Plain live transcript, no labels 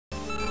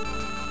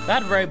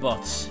That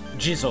robot,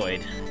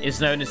 Gizoid, is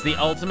known as the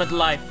ultimate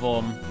life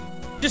form.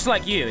 Just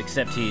like you,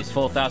 except he's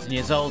 4,000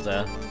 years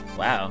older.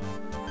 Wow.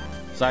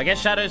 So I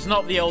guess Shadow's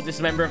not the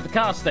oldest member of the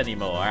cast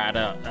anymore,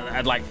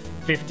 at like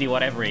 50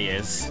 whatever he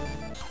is.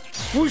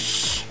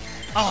 Whoosh!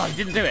 Oh, he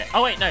didn't do it.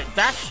 Oh wait, no,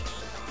 dash?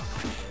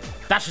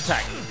 Dash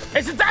attack.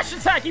 It's a dash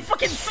attack! He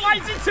fucking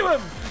slides into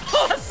him!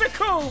 Oh, that's so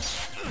cool!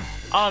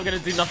 Oh, I'm gonna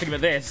do nothing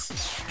but this.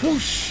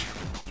 Whoosh!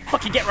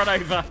 Fucking get run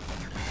over.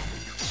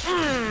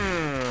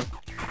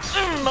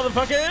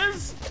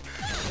 Motherfuckers!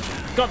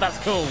 God, that's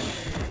cool.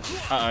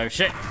 Uh-oh,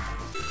 shit.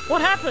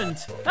 What happened?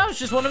 That was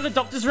just one of the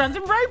Doctor's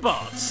random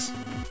robots.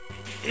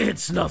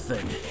 It's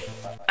nothing.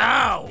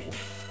 Ow!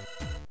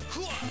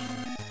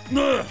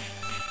 Ugh.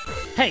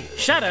 Hey,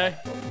 Shadow!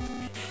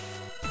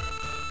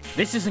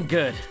 This isn't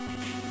good.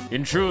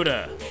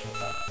 Intruder!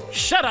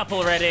 Shut up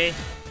already!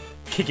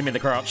 Kick him in the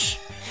crotch.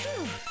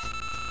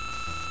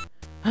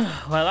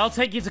 Well, I'll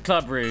take you to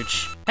Club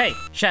Rouge. Hey,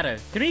 Shadow,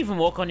 can you even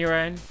walk on your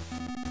own?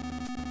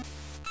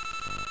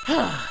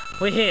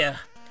 We're here.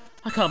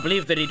 I can't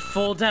believe that he'd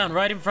fall down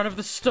right in front of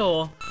the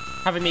store,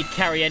 having me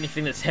carry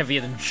anything that's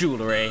heavier than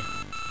jewellery.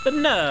 The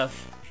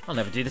nerve! I'll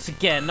never do this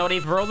again, not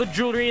even for all the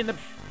jewellery in the...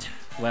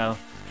 Well...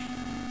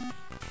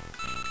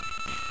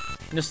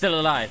 You're still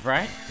alive,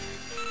 right?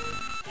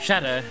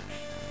 Shadow.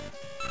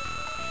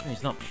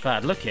 He's not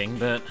bad looking,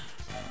 but...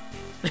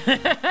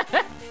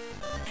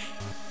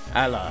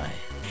 Ally.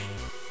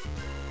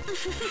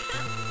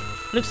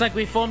 Looks like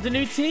we formed a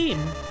new team.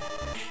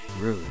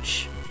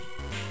 Rouge.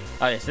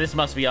 Oh yes, this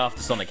must be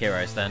after Sonic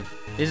Heroes then.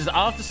 This is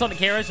after Sonic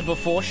Heroes and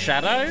before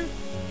Shadow?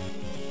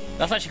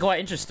 That's actually quite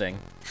interesting.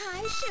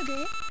 Hi,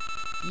 Sugar.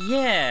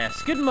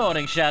 Yes, good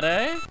morning,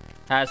 Shadow.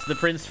 Has the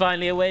prince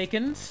finally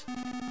awakened?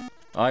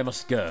 I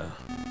must go.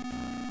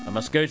 I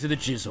must go to the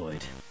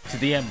Gizoid, to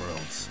the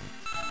Emeralds.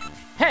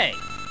 Hey!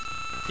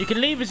 You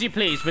can leave as you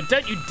please, but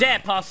don't you dare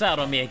pass out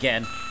on me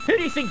again. Who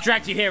do you think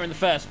dragged you here in the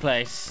first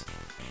place?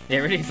 Yeah,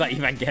 it really is like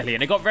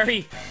Evangelion. It got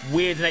very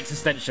weird and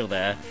existential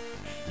there.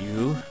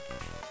 You?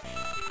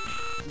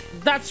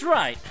 That's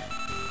right.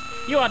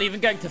 You aren't even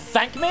going to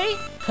thank me?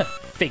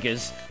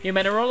 Figures. You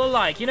men are all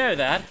alike, you know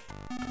that.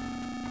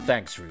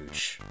 Thanks,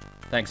 Rouge.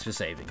 Thanks for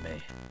saving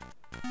me.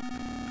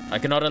 I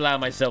cannot allow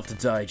myself to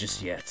die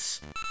just yet.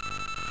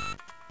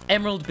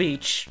 Emerald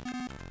Beach.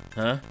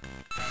 Huh?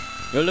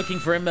 You're looking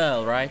for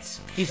Emerl, right?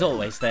 He's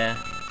always there.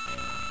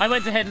 I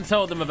went ahead and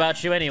told them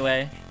about you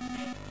anyway.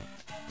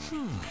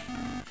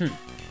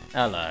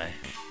 Ally.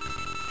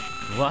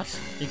 What?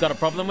 You got a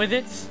problem with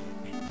it?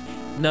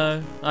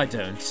 No, I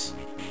don't.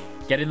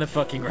 Get in the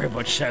fucking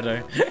robot,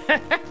 Shadow.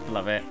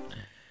 Love it.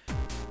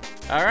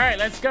 Alright,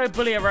 let's go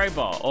bully a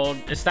robot, or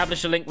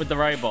establish a link with the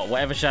robot,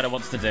 whatever Shadow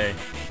wants to do.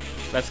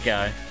 Let's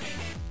go.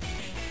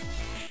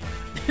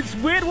 It's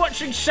weird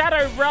watching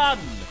Shadow run!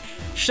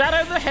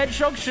 Shadow the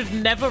Hedgehog should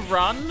never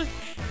run.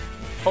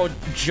 Or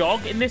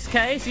jog, in this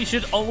case. He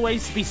should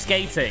always be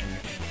skating.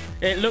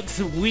 It looks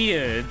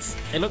weird.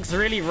 It looks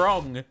really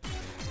wrong.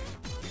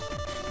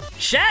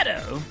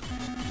 Shadow?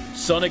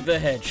 Sonic the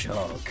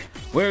Hedgehog.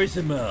 Where is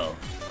Emerl?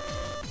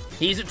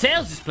 He's at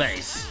Tails'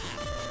 place.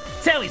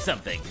 Tell me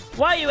something.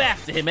 Why are you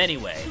after him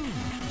anyway?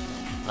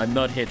 I'm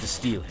not here to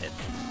steal him.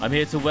 I'm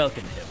here to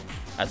welcome him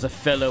as a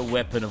fellow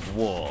weapon of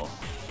war.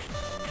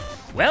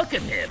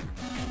 Welcome him?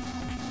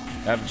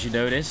 Haven't you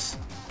noticed?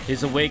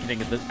 His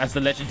awakening as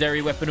the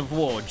legendary weapon of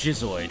war,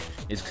 Gizoid,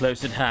 is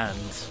close at hand.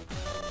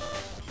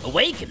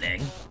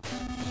 Awakening?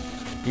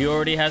 He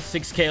already has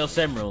 6 Chaos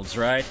Emeralds,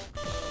 right?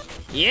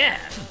 Yeah.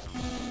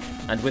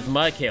 And with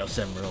my Chaos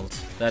Emerald,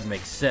 that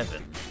makes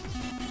 7.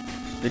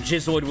 The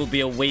Gizoid will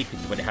be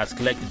awakened when it has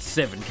collected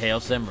 7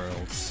 Chaos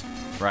Emeralds.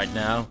 Right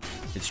now,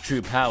 its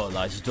true power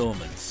lies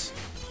dormant.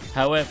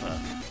 However,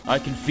 I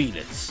can feel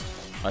it.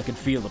 I can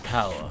feel the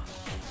power.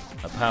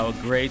 A power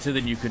greater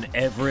than you can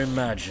ever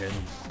imagine.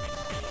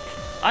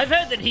 I've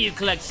heard that he who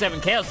collects 7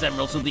 Chaos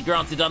Emeralds will be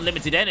granted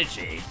unlimited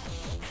energy.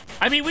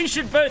 I mean, we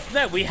should both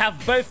know we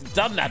have both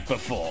done that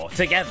before,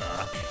 together.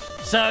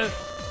 So,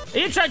 are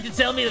you trying to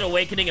tell me that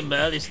awakening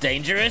Emerl is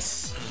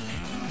dangerous?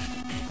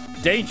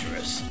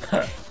 Dangerous?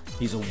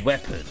 He's a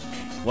weapon.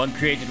 One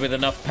created with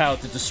enough power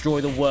to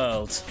destroy the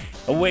world.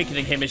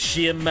 Awakening him is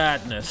sheer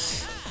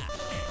madness.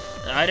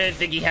 I don't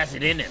think he has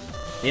it in him.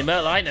 The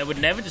Emerl I know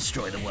would never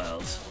destroy the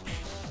world.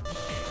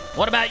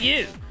 What about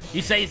you?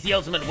 You say he's the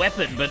ultimate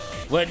weapon, but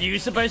weren't you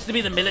supposed to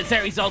be the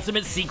military's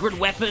ultimate secret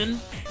weapon?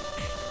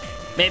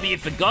 Maybe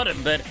you've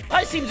forgotten, but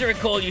I seem to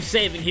recall you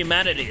saving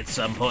humanity at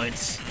some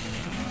points.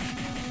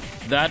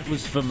 That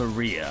was for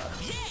Maria.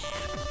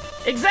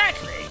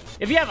 Exactly!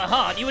 If you have a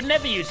heart, you would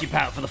never use your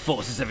power for the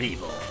forces of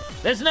evil.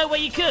 There's no way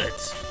you could.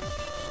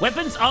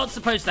 Weapons aren't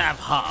supposed to have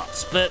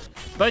hearts, but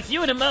both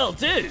you and Emerl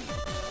do.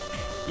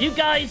 You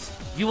guys,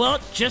 you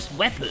aren't just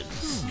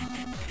weapons.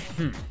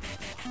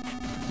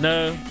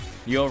 No,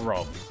 you're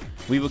wrong.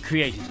 We were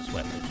created as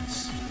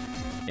weapons.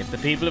 If the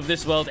people of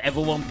this world ever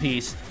want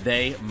peace,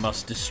 they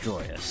must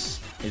destroy us.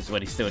 This is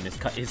when he's still in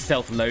his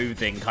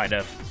self-loathing kind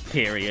of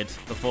period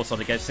before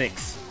Sonic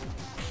 06.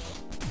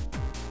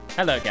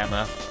 Hello,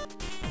 Gamma.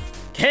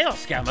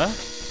 Chaos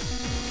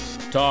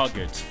Scammer?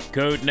 Target,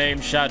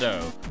 codename Shadow.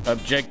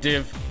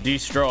 Objective,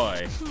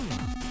 destroy.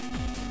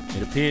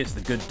 It appears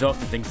the good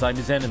doctor thinks I'm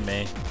his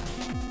enemy.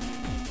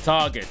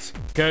 Target,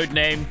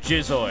 codename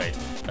Jizoid.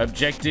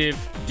 Objective,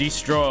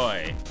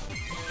 destroy.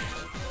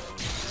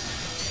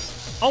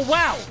 Oh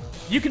wow!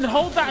 You can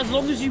hold that as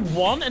long as you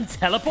want and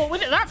teleport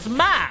with it? That's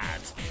mad!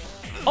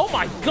 Oh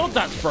my god,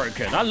 that's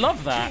broken. I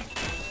love that.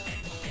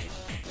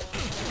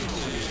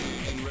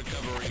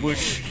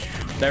 Whoosh.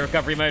 No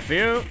recovery mode for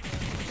you.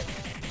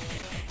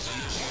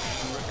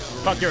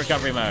 Fuck your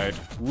recovery mode.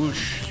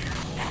 Whoosh.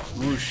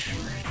 Whoosh.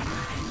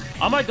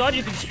 Oh my god,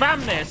 you can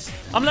spam this.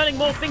 I'm learning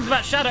more things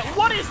about Shadow.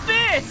 What is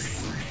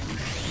this?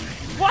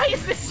 Why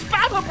is this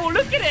spammable?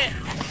 Look at it.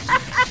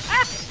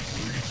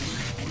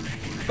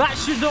 That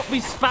should not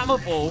be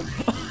spammable.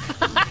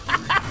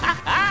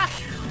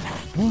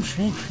 Whoosh,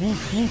 whoosh,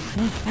 whoosh, whoosh,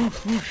 whoosh,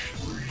 whoosh, whoosh.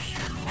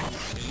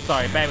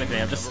 Sorry, bear with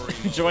me. I'm just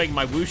enjoying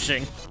my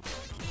whooshing.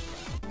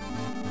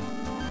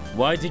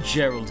 Why did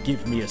Gerald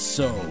give me a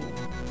soul?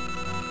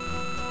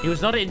 He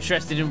was not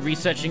interested in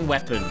researching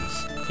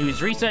weapons. He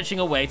was researching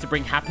a way to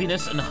bring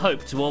happiness and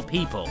hope to all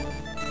people.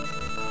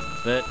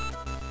 But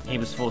he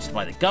was forced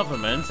by the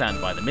government and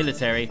by the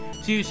military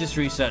to use his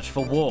research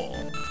for war.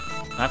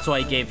 That's why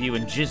he gave you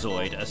and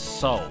Jizoid a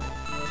soul.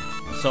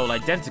 A soul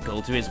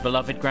identical to his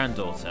beloved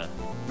granddaughter,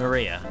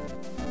 Maria.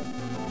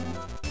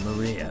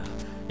 Maria.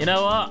 You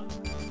know what?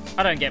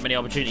 I don't get many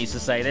opportunities to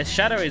say this.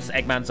 Shadow is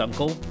Eggman's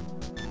uncle.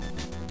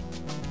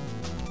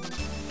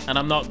 And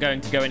I'm not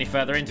going to go any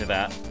further into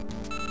that.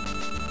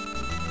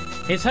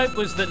 His hope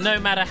was that no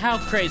matter how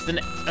crazed and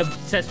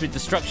obsessed with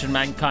destruction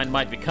mankind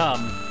might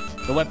become,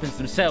 the weapons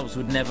themselves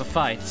would never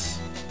fight.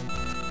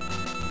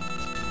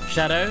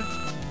 Shadow,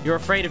 you're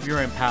afraid of your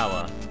own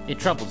power. It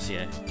troubles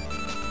you.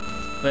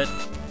 But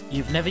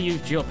you've never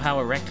used your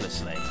power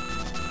recklessly.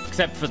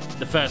 Except for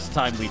the first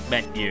time we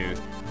met you.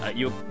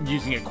 You're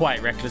using it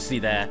quite recklessly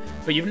there.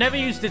 But you've never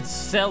used it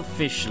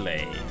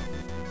selfishly.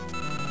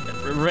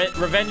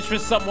 Revenge for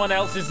someone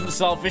else isn't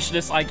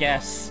selfishness, I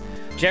guess.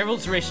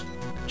 Gerald's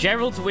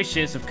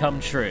wishes have come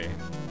true.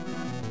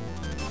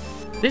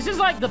 This is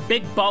like the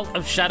big bulk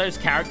of Shadow's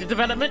character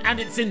development, and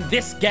it's in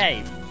this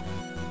game.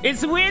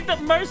 It's weird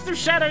that most of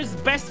Shadow's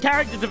best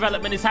character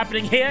development is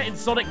happening here in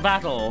Sonic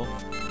Battle.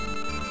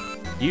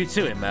 You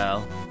too,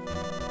 Emil.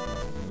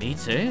 Me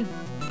too?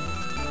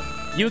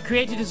 You were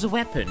created as a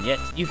weapon, yet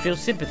you feel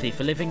sympathy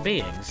for living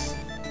beings.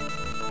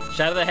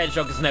 Shadow the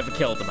Hedgehog has never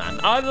killed a man.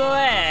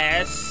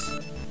 Unless...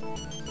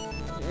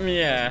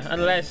 yeah,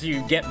 unless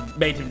you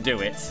made him do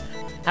it.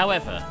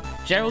 However,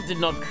 Gerald did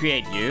not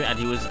create you, and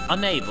he was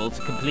unable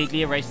to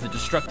completely erase the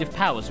destructive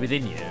powers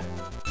within you.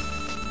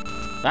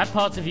 That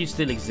part of you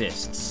still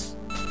exists.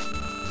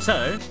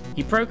 So,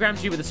 he programmed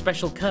you with a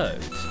special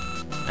code.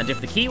 And if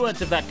the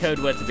keywords of that code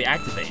were to be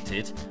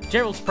activated,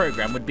 Gerald's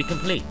program would be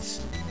complete.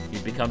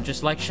 You'd become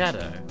just like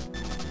Shadow.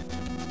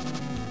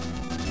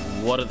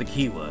 What are the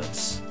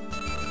keywords?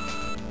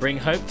 Bring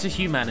hope to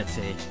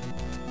humanity.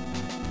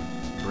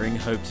 Bring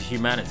hope to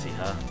humanity,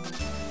 huh?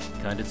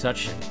 Kinda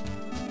touching.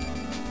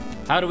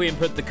 How do we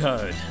input the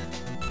code?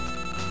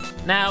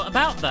 Now,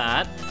 about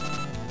that...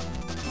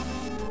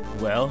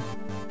 well...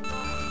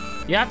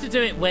 you have to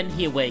do it when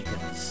he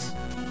awakens.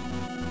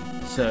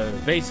 So,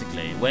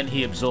 basically, when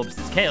he absorbs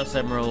this Chaos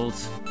Emerald,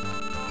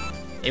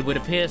 it would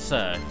appear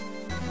so.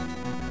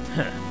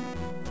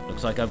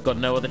 Looks like I've got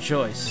no other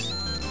choice.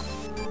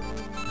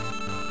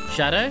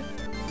 Shadow?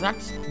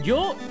 That's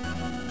your...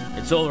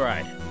 it's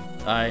alright.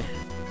 I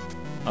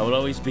will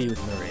always be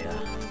with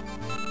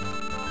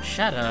Maria.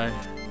 Shadow.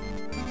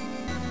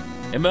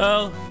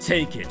 Emil,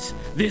 take it.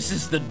 This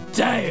is the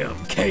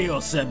damn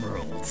Chaos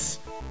Emeralds.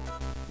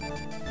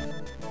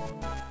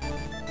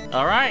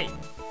 Alright.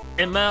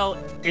 Emil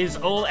is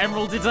all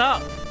emeralded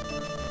up.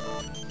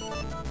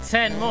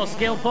 10 more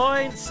skill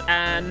points,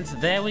 and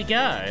there we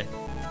go.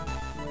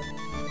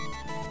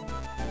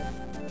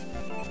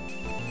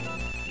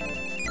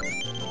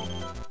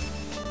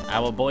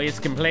 Our boy is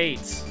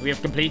complete. We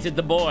have completed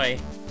the boy.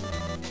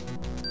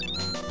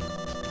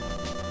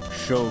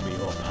 Show me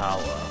your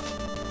power,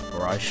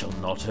 or I shall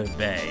not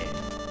obey.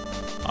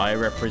 I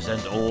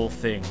represent all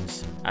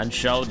things, and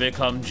shall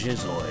become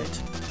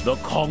Jizoid, the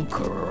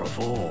conqueror of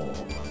all.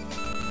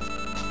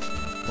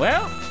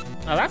 Well,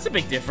 now that's a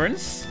big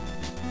difference.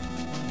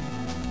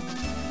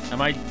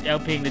 Am I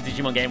LPing the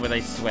Digimon game where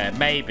they swear?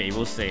 Maybe,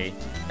 we'll see.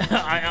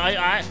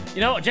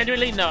 You know what,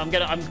 genuinely, no,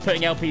 I'm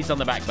putting LPs on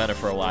the back burner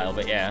for a while,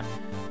 but yeah.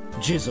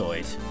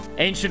 Jizoid,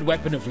 ancient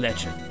weapon of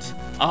legend.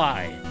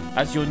 I,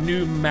 as your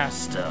new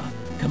master,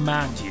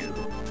 command you.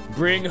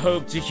 Bring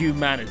hope to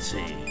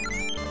humanity.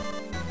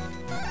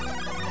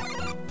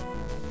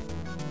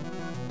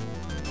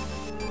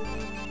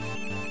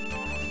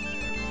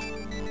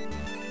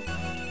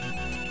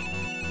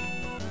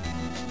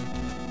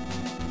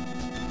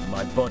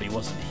 My body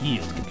wasn't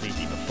healed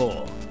completely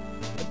before,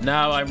 but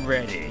now I'm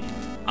ready.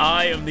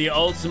 I am the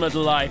ultimate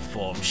life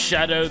form,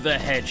 Shadow the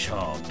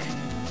Hedgehog.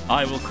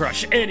 I will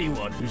crush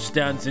anyone who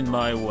stands in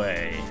my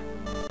way.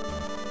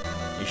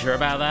 You sure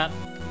about that?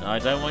 I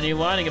don't want you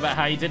whining about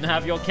how you didn't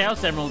have your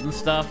Chaos Emerald and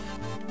stuff.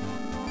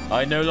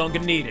 I no longer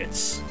need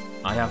it.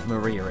 I have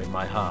Maria in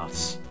my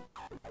heart.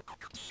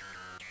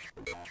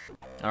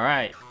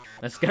 Alright,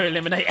 let's go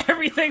eliminate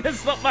everything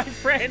that's not my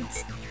friend.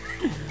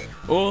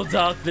 All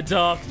dark the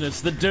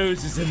darkness, the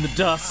dozes in the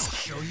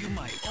dusk.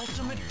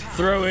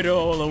 Throw it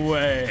all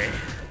away.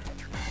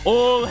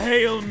 All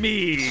hail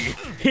me,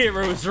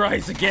 heroes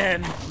rise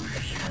again.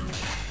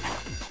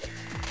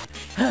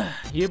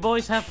 You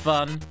boys have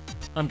fun.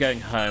 I'm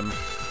going home.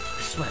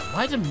 I swear,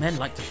 why do men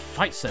like to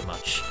fight so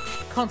much?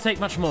 Can't take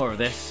much more of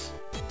this.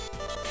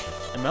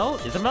 Amel?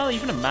 Is Amel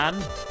even a man?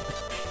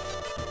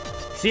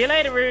 See you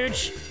later,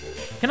 Rouge.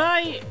 Can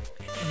I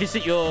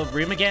visit your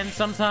room again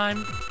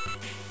sometime?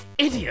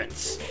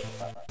 Idiots!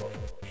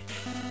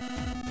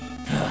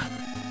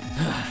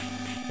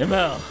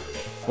 Amel,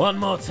 one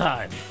more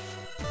time.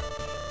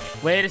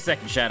 Wait a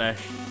second, Shadow.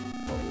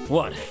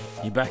 What?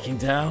 You backing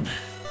down?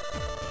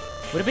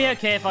 Would it be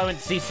okay if I went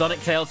to see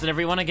Sonic, Tails, and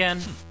everyone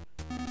again?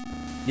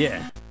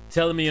 Yeah,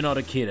 tell me you're not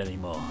a kid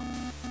anymore.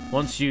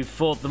 Once you've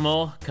fought them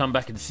all, come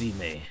back and see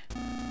me.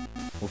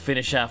 We'll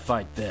finish our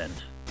fight then.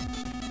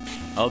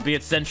 I'll be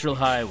at Central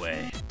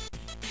Highway.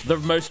 The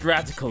most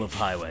radical of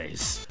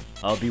highways.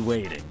 I'll be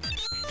waiting.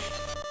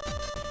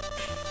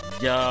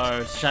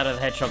 Yo, Shadow the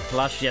Hedgehog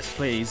plush, yes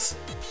please.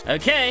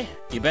 Okay,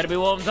 you better be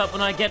warmed up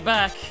when I get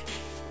back.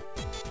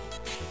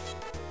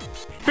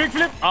 Big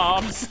flip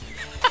arms!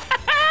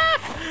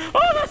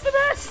 Oh, that's the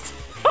best!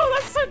 Oh,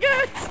 that's so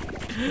good!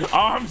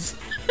 Arms!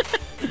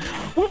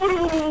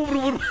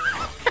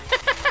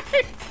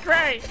 It's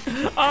great!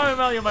 Oh,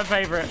 Mel, you're my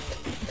favourite.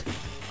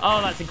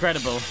 Oh, that's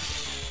incredible.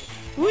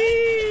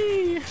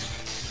 Whee!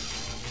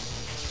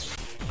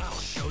 I'll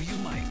show you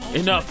my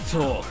Enough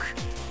talk.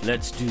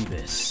 Let's do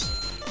this.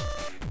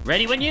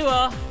 Ready when you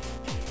are.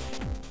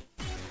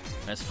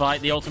 Let's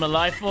fight the ultimate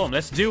life form.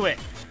 Let's do it.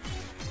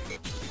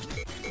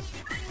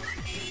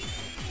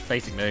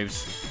 Basic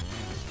moves.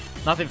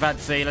 Nothing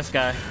fancy. Let's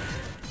go.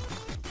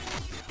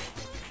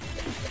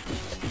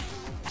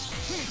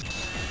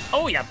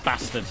 Oh, you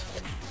bastard.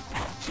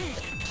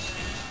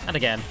 And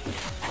again.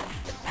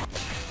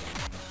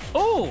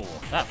 Oh,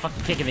 that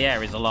fucking kick in the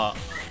air is a lot.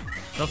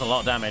 Does a lot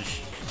of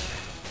damage.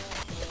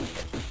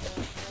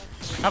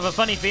 I have a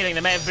funny feeling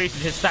they may have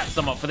boosted his stats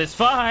somewhat for this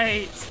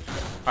fight.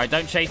 Alright,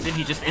 don't chase him.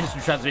 He just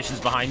instant transitions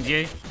behind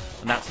you.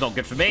 And that's not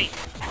good for me.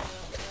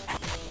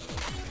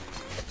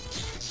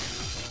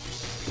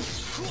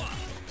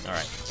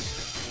 Alright.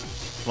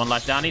 One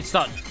life down. I need to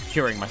start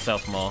curing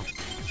myself more.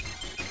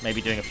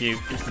 Maybe doing a few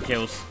insta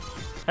kills.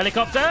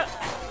 Helicopter!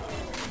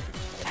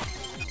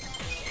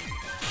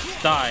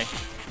 Die.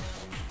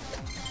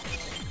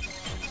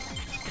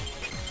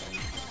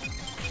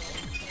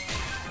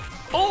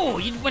 Oh,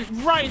 you went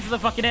right into the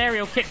fucking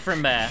aerial kick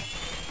from there.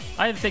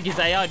 I didn't think his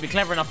AI would be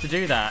clever enough to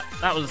do that.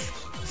 That was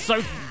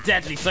so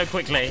deadly so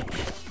quickly.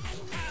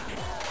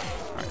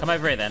 Alright, come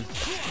over here then.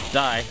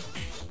 Die.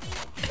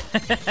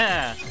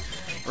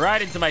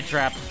 Right into my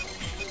trap.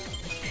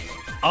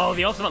 Oh,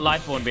 the ultimate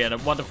life form would be a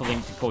wonderful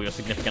thing to call your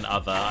significant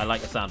other. I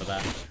like the sound of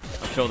that.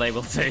 I'm sure they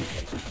will too.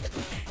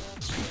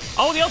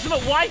 Oh, the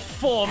ultimate wife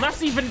form!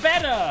 That's even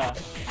better!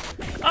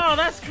 Oh,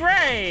 that's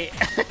great!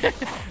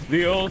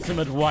 The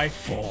ultimate wife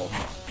form.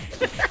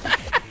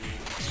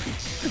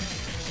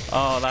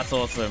 Oh, that's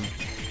awesome.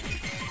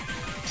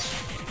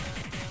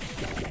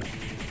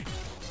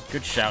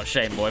 Good shout,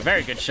 Shane boy.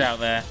 Very good shout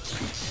there.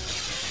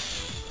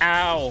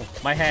 Ow!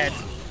 My head.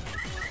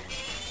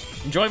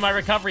 Enjoy my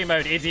recovery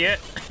mode, idiot.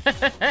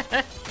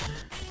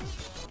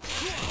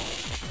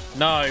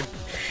 No.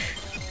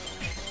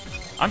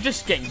 I'm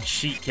just getting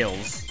cheat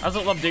kills. That's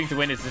all I'm doing to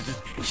win is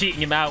just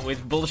cheating him out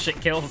with bullshit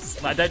kills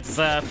that I don't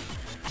deserve.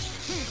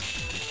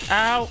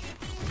 Ow.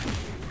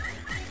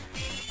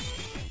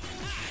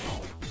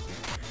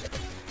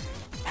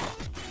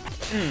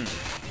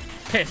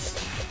 Piss.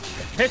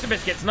 Piss and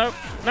biscuits. Nope.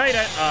 No, you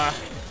don't.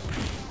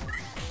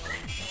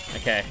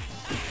 Okay.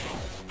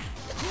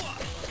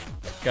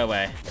 Go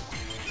away.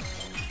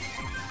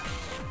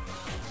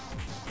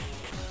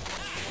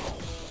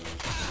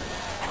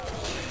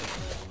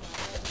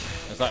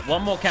 There's like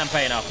one more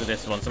campaign after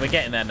this one, so we're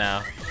getting there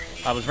now.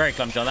 I was very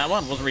clumsy on that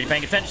one. Wasn't really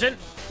paying attention.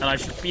 And I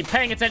should be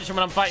paying attention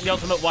when I'm fighting the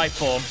ultimate wife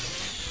form.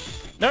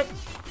 Nope.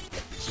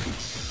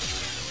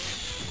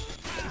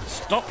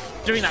 Stop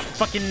doing that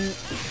fucking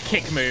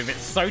kick move.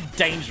 It's so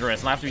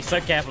dangerous, and I have to be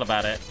so careful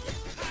about it.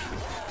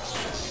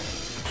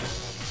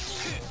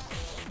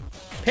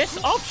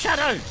 Piss off,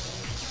 Shadow!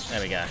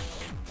 There we go.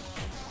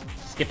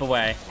 Skip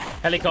away.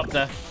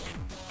 Helicopter.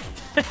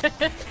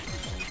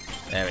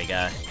 There we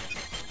go.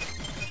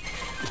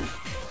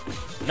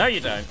 No,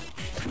 you don't.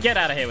 Get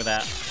out of here with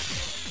that.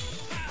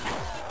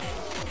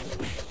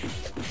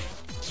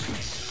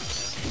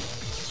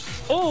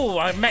 Oh,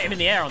 I met him in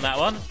the air on that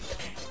one. I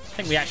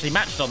think we actually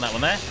matched on that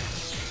one there.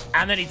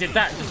 And then he did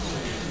that and just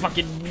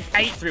fucking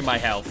ate through my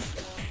health.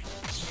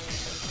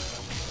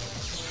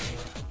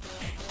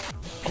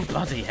 Oh,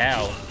 bloody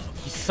hell.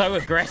 He's so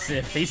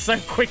aggressive. He's so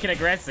quick and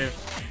aggressive.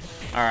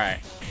 Alright.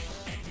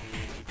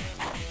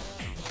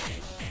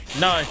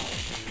 No.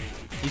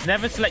 He's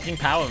never selecting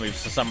power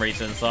moves for some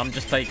reason, so I'm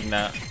just taking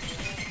that.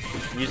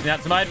 I'm using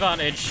that to my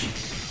advantage.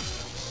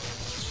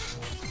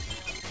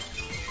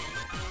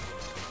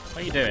 What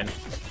are you doing?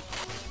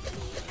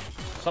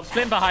 Stop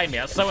flitting behind me,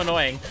 that's so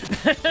annoying.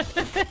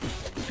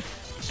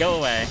 Go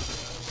away.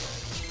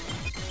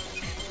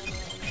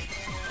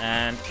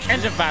 And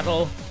end of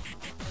battle.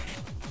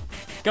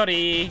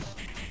 Got-y.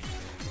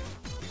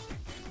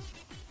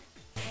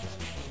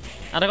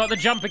 And I got the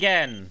jump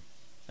again.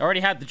 I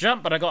already had the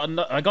jump, but I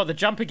got the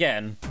jump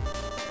again.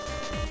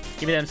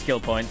 Give me them skill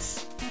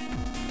points.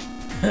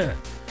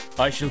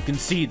 I shall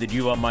concede that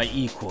you are my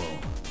equal.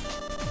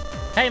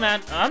 Hey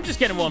man, I'm just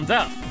getting warmed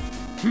up.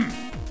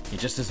 You're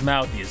just as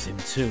mouthy as him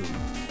too.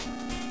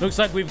 Looks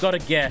like we've got a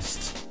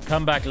guest.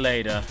 Come back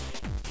later.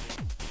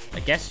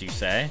 A guest, you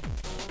say?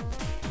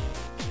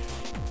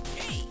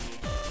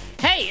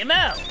 Hey,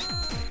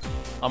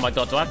 ML! Oh my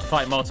god, do I have to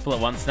fight multiple at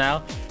once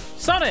now?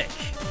 Sonic!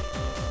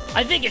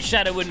 I figured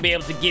Shadow wouldn't be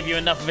able to give you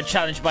enough of a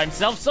challenge by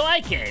himself, so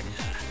I came.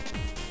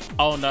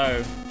 Oh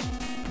no.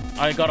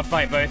 I gotta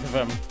fight both of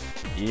them.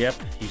 Yep,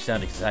 you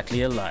sound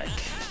exactly alike.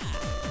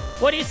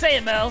 What do you say,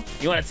 ML?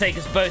 You want to take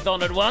us both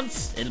on at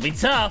once? It'll be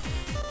tough.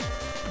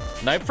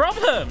 No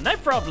problem, no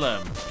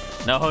problem.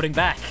 No holding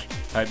back.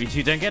 Hope you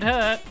two don't get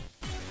hurt.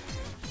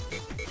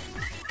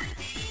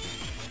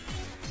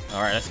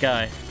 Alright, let's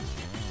go.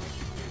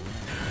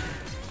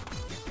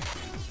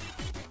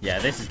 Yeah,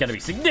 this is going to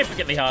be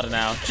significantly harder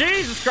now.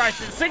 Jesus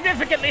Christ, it's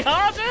significantly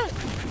harder!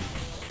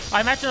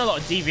 I imagine a lot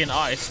of deviant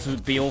artists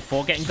would be all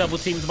for getting double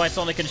teamed by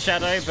Sonic and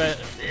Shadow,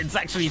 but it's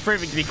actually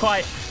proving to be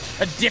quite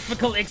a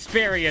difficult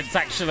experience,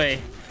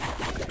 actually.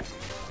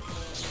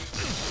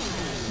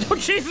 Oh,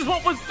 Jesus,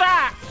 what was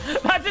that?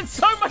 That did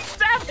so much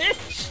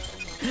damage!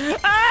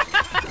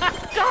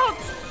 God!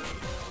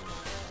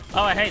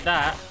 Oh, I hate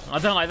that. I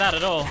don't like that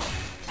at all.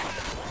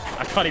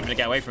 I can't even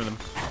get away from them.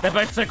 They're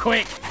both so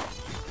quick.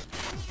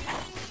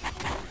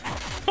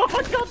 Oh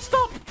my god,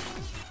 stop!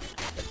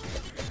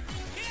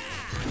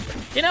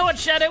 You know what,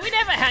 Shadow? We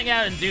never hang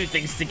out and do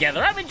things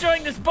together. I'm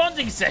enjoying this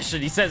bonding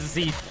session, he says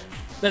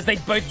as they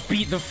both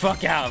beat the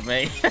fuck out of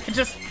me.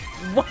 Just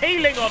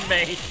wailing on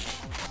me.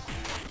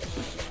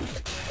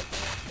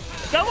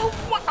 Go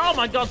away! Oh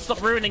my god,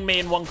 stop ruining me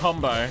in one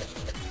combo.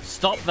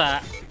 Stop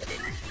that.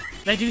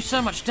 They do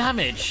so much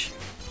damage.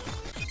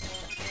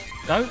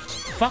 Go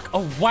fuck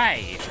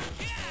away.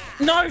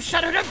 No,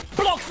 Shadow, don't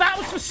block that.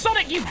 Was for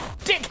Sonic, you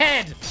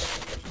dickhead.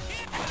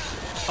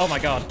 Oh my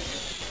god.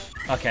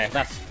 Okay,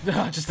 that's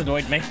just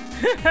annoyed me.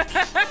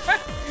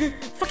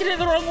 Fucking hit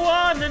the wrong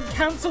one and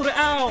cancelled it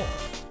out.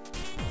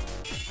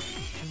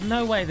 There's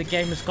no way the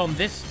game has gone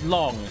this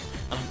long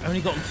and I've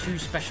only gotten 2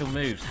 special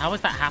moves. How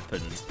has that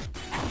happened?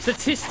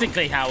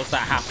 Statistically, how has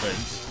that happened?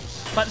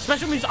 Like, the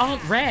special moves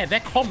aren't rare, they're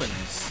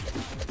commons.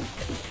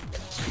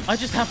 I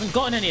just haven't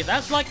gotten any.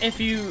 That's like if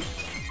you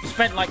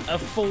spent like a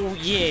full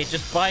year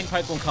just buying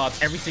Pokemon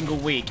cards every single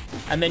week,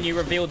 and then you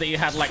revealed that you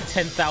had like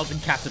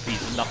 10,000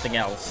 Caterpies and nothing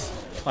else.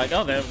 Like,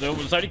 oh, there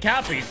was only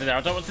Caterpies in there,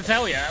 I don't want to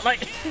tell you.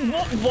 Like,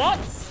 what?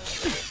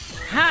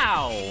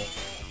 How?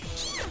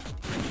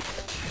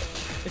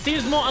 It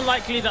seems more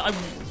unlikely that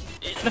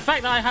the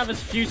fact that I have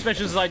as few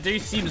specials as I do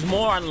seems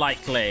more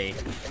unlikely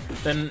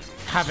than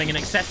having an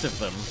excess of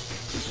them.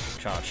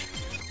 Charge.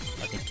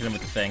 I can kill him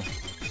with the thing.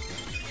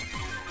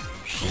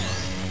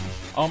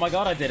 Oh my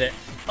god, I did it.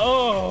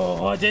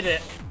 Oh, I did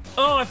it.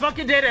 Oh, I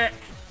fucking did it.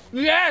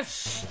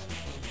 Yes!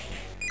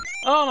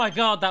 Oh my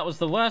god, that was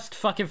the worst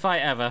fucking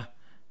fight ever.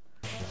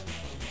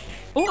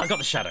 Oh, I got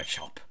the Shadow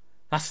Chop.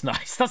 That's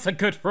nice. That's a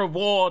good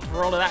reward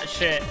for all of that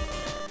shit.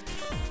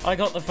 I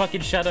got the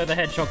fucking Shadow the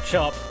Hedgehog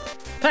chop.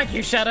 Thank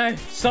you, Shadow.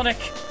 Sonic,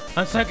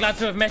 I'm so glad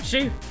to have met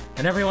you,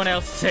 and everyone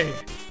else too.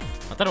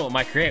 I don't know what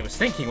my creator was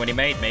thinking when he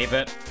made me,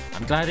 but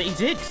I'm glad that he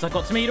did, because I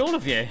got to meet all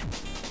of you.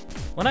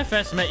 When I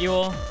first met you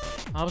all,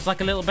 I was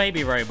like a little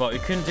baby robot who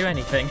couldn't do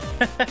anything.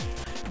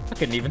 I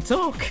couldn't even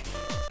talk.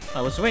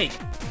 I was weak,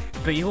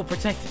 but you all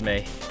protected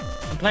me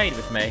and played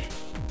with me.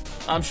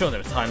 I'm sure there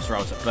were times where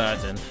I was a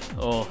burden,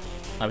 or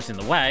I was in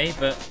the way,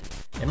 but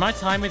in my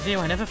time with you,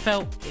 I never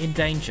felt in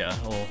danger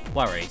or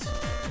worried,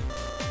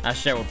 as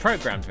Cheryl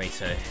programmed me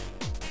to.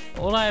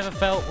 All I ever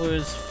felt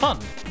was fun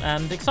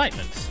and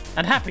excitement,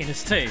 and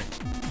happiness too.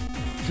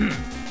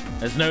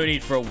 There's no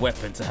need for a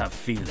weapon to have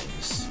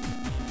feelings.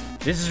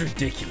 This is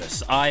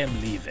ridiculous. I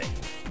am leaving.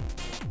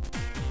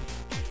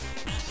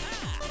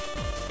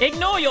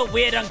 Ignore your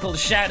weird Uncle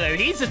Shadow.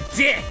 He's a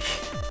dick.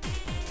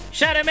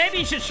 Shadow, maybe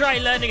you should try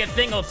learning a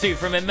thing or two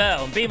from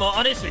Emil and be more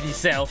honest with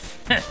yourself.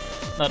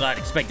 Not that I'd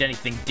expect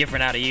anything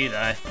different out of you,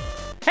 though.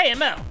 Hey,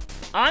 Emil.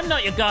 I'm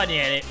not your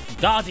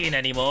guardian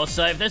anymore,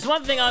 so if there's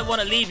one thing I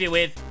want to leave you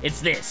with,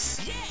 it's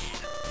this.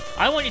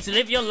 I want you to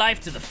live your life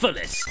to the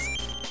fullest.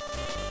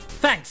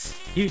 Thanks.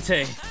 You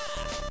too.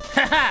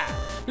 Haha.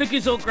 Look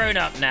who's all grown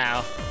up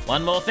now.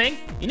 One more thing,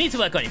 you need to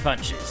work on your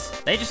punches.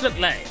 They just look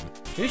lame.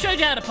 Who showed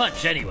you how to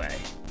punch anyway?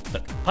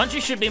 Look,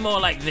 punches should be more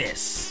like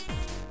this.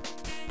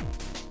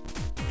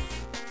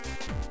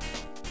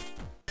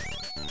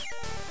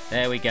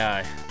 There we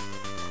go.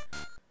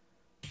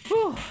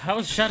 Whew, that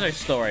was Shadow's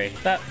story.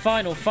 That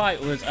final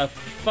fight was a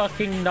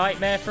fucking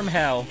nightmare from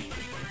hell.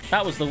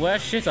 That was the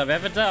worst shit I've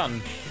ever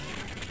done.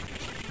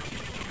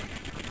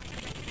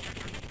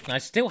 I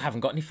still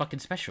haven't got any fucking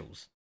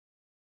specials.